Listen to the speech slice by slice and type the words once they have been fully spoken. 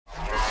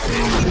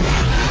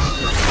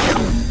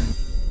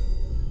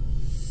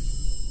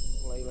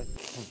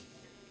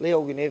Lee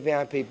Hogan here,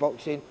 VIP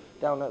Boxing,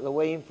 down at the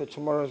weigh-in for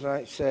tomorrow's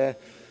night's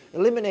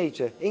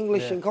Eliminator,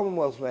 English and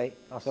Commonwealth, mate.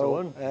 That's the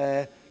one.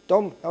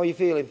 Dom, how are you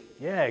feeling?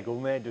 Yeah,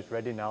 good, mate. Just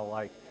ready now.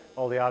 Like,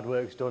 all the hard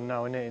work's done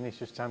now, innit? And it's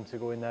just time to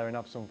go in there and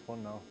have some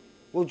fun now.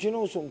 Well, do you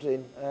know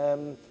something?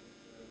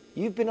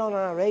 You've been on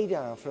our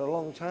radar for a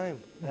long time.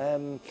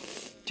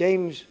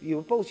 James,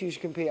 you both used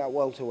to compete at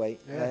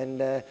welterweight,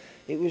 and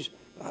it was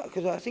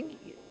because I think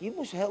you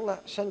must have held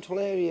that Central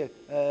Area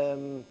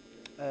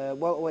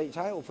welterweight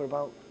title for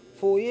about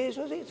 4 years,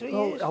 was it? 3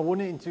 years? I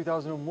won it in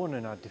 2001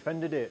 and I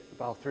defended it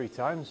about 3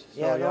 times.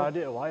 So yeah, I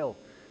did it a while.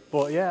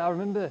 But yeah, I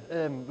remember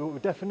we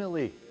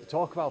definitely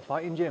talk about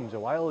fighting James a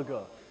while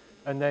ago.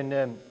 And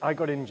then I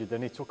got injured,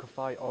 then he took a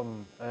fight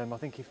on, I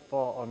think he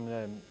fought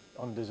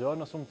on the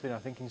Zone or something, I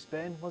think in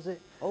Spain, was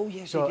it? Oh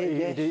yes, so he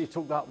did, he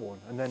took that one,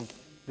 and then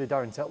the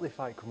Darren Tetley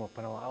fight come up,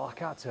 and I'm like, oh, I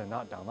can't turn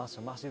that down, that's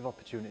a massive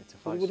opportunity to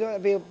fight. Would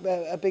that be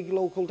a big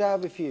local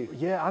derby for you?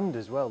 Yeah, and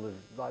as well,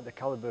 like the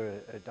calibre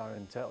of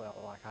Darren Tetley,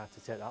 like I had to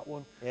take that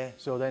one. Yeah.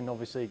 So then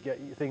obviously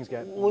things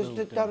get Was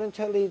the Darren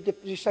Tetley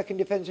the second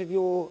defence of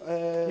your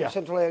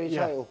Central Area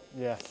title?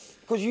 Yeah.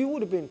 Because you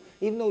would have been,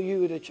 even though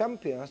you were the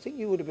champion, I think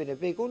you would have been a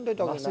big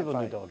underdog in that fight. Massive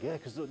underdog, yeah,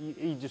 because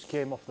he just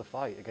came off the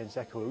fight against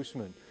Echo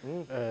Usman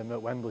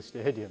at Wembley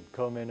Stadium,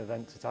 co-main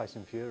event to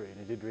Tyson Fury, and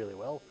he did really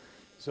well.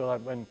 So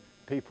like, when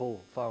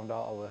people found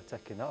out I were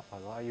taking that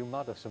fight, like, are you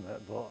mad or something?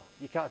 But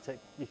you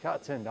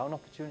can't turn down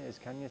opportunities,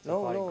 can you? To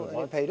fight good lads.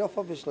 And it paid off,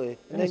 obviously.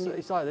 And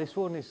it's like this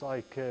one. It's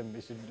like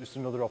it's just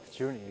another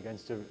opportunity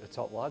against a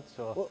top lad.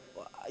 So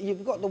well,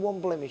 you've got the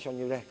one blemish on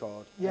your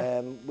record,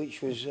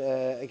 which was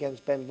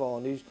against Ben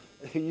Vaughan,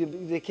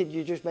 the kid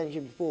you just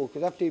mentioned before.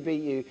 Because after he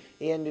beat you,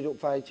 he ended up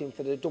fighting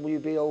for the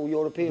WBO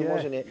European,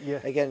 wasn't it? Yeah.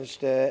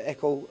 Against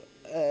Echo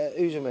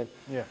Usman.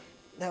 Yeah.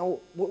 Now,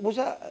 was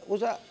that?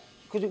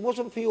 Because it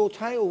wasn't for your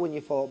title when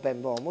you fought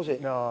Ben Vaughan, was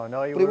it? No,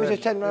 it was a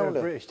 10-rounder.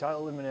 A British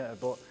title eliminator,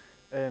 but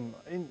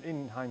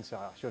in hindsight,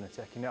 I shouldn't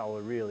have taken it. I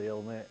was really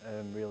ill, mate.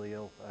 Really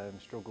ill.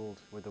 Struggled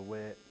with the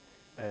weight.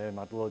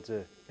 Had loads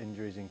of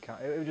injuries in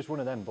camp. It was just one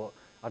of them, but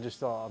I just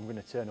thought I'm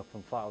going to turn up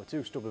and fight. I was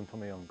too stubborn for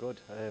my own good.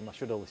 I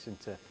should have listened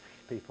to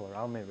people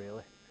around me,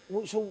 really.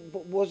 Well, so,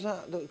 but was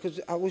that,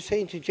 because I was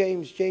saying to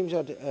James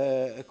had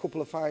a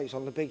couple of fights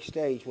on the big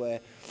stage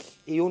where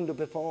he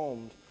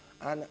underperformed,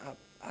 and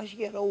as you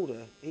get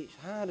older, it's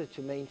harder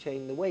to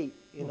maintain the weight,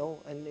 you know,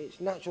 and it's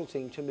a natural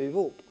thing to move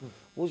up.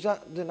 Was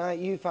that the night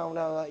you found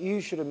out that you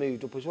should have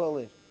moved up as well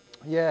then?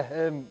 Yeah,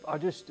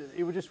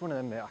 it was just one of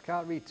them, mate. I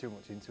can't read too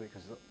much into it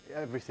because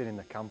everything in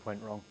the camp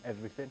went wrong,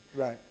 everything.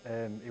 Right.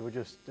 It was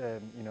just,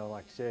 you know,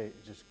 like I say,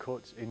 just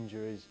cuts,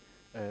 injuries,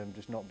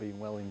 just not being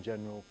well in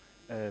general.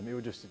 It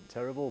was just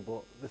terrible,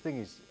 but the thing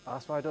is,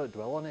 that's why I don't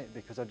dwell on it,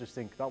 because I just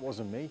think that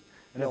wasn't me.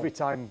 And every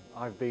time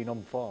I've been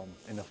on form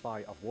in a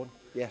fight, I've won.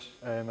 Yes.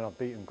 And I've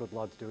beaten good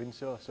lads doing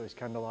so, so it's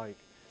kind of like,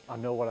 I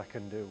know what I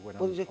can do when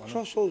I'm on it. Well, there's a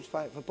crossroads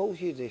fight for both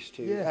of you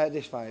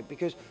this fight,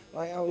 because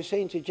like I was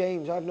saying to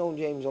James, I've known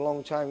James a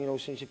long time, you know,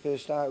 since he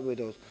first started with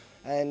us,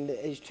 and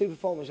his 2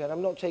 performances, and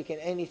I'm not taking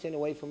anything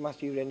away from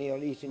Matthew Rennie or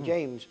Ethan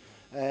James,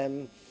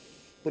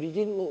 but he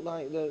didn't look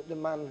like the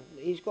man.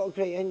 He's got a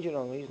great engine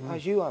on him,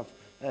 as you have.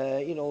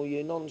 You know,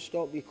 you're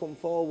non-stop, you come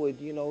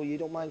forward, you know, you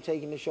don't mind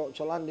taking the shot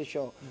to land a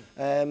shot.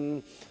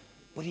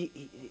 But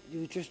there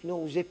was just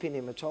no zip in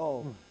him at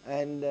all.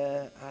 And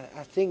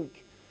I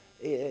think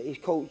his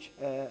coach,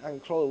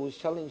 Ann Crowell, was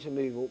telling him to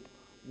move up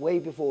way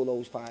before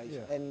those fights.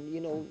 And,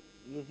 you know,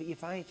 you're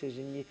fighters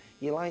and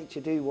you like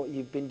to do what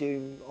you've been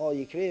doing all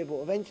your career,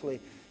 but eventually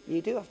you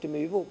do have to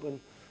move up.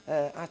 And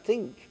I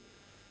think,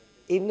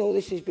 even though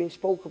this has been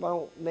spoke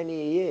about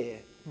many a year,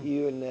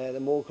 you and the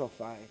Moorcroft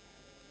fight,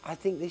 I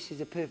think this is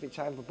the perfect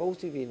time for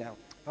both of you now.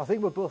 I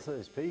think we're both at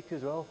his peak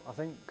as well. I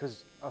think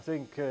because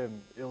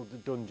he'll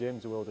have done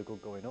James a world of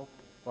good going up,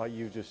 like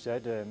you just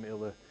said.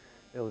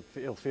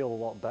 He'll feel a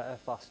lot better,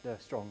 faster,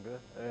 stronger,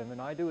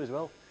 and I do as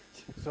well.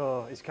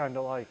 So it's kind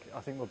of like, I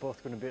think we're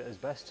both going to be at his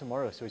best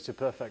tomorrow. So it's a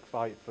perfect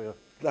fight for you.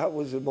 That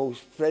was the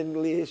most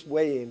friendliest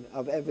weigh-in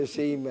I've ever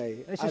seen,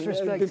 mate. It's just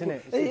respect, isn't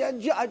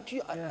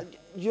it?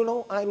 You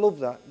know, I love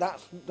that.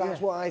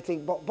 That's what I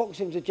think.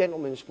 Boxing's a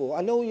gentleman's sport.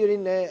 I know you're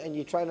in there and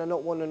you're trying to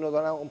knock one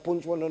another out and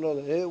punch one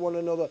another, hurt one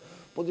another,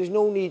 but there's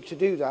no need to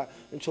do that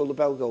until the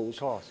bell goes. Of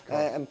course.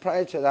 And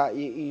prior to that,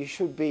 you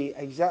should be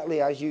exactly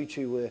as you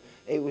two were.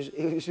 It was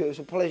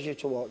a pleasure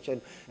to watch,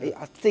 and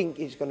I think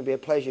it's going to be a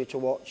pleasure to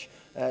watch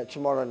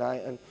tomorrow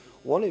night. And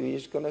one of you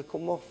is going to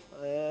come off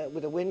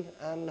with a win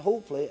and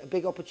hopefully a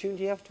big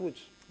opportunity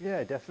afterwards.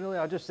 Yeah, definitely.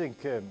 I just think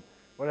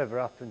whatever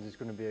happens is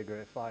going to be a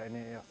great fight, and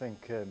I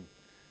think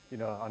you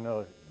know, I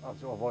know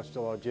I've watched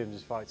a lot of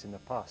James's fights in the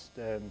past.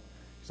 So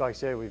like I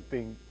say, we've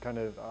been kind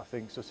of, I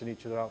think, sussing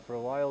each other out for a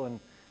while, and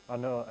I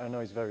know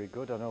he's very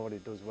good. I know what he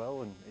does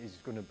well, and he's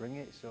going to bring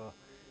it. So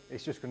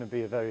it's just going to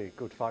be a very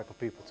good fight for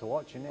people to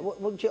watch, isn't it?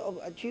 Well,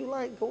 do you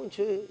like going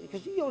to,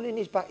 because you're in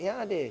his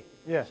backyard here,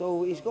 yeah.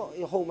 So he's got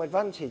a home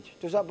advantage.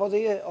 Does that bother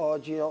you, or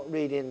do you not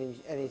read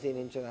anything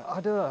into that?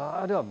 I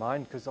don't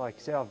mind, because like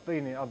I say, I've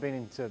been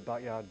into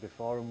backyard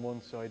before and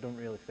won, so it doesn't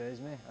really faze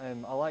me.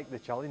 I like the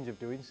challenge of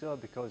doing so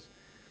because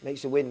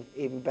makes the win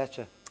even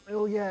better.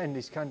 Oh yeah, and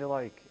it's kind of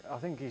like, I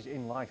think he's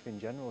in life in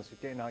general, so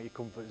getting out of your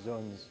comfort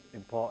zone is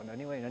important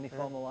anyway, in any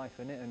form of life,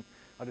 innit? And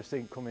I just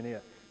think coming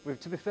here,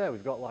 to be fair,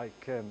 we've got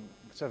like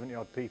 70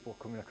 odd people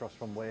coming across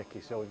from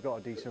Wakey, so we've got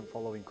a decent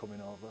following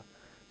coming over.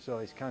 So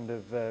it's kind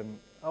of,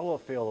 I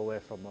won't feel away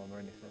from them or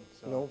anything.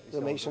 So no,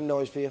 they'll make some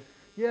noise for you.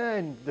 Yeah,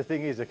 and the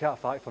thing is, they can't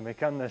fight for me,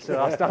 can they? So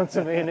that's down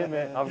to me, innit,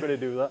 mate? I'm going to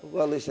do that.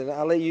 Well, listen,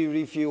 I'll let you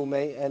refuel,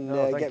 mate, and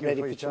get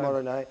ready for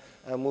tomorrow night,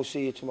 and we'll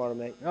see you tomorrow,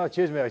 mate. No,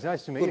 cheers, mate. It's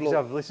nice to meet you, because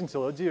I've listened to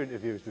loads of your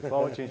interviews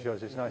before watching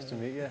shows. It's nice to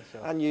meet you.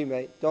 So. And you,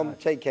 mate. Dom,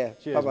 take care.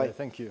 Cheers, bye-bye. mate.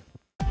 Thank you.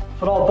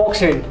 For all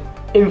boxing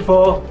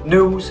info,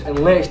 news and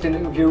latest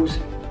interviews,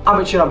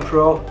 amateur and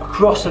pro,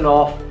 across the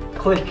north,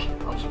 click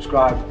and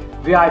subscribe.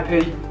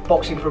 VIP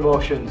Boxing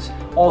Promotions.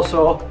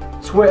 Also,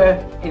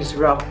 Twitter,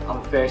 Instagram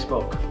and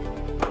Facebook.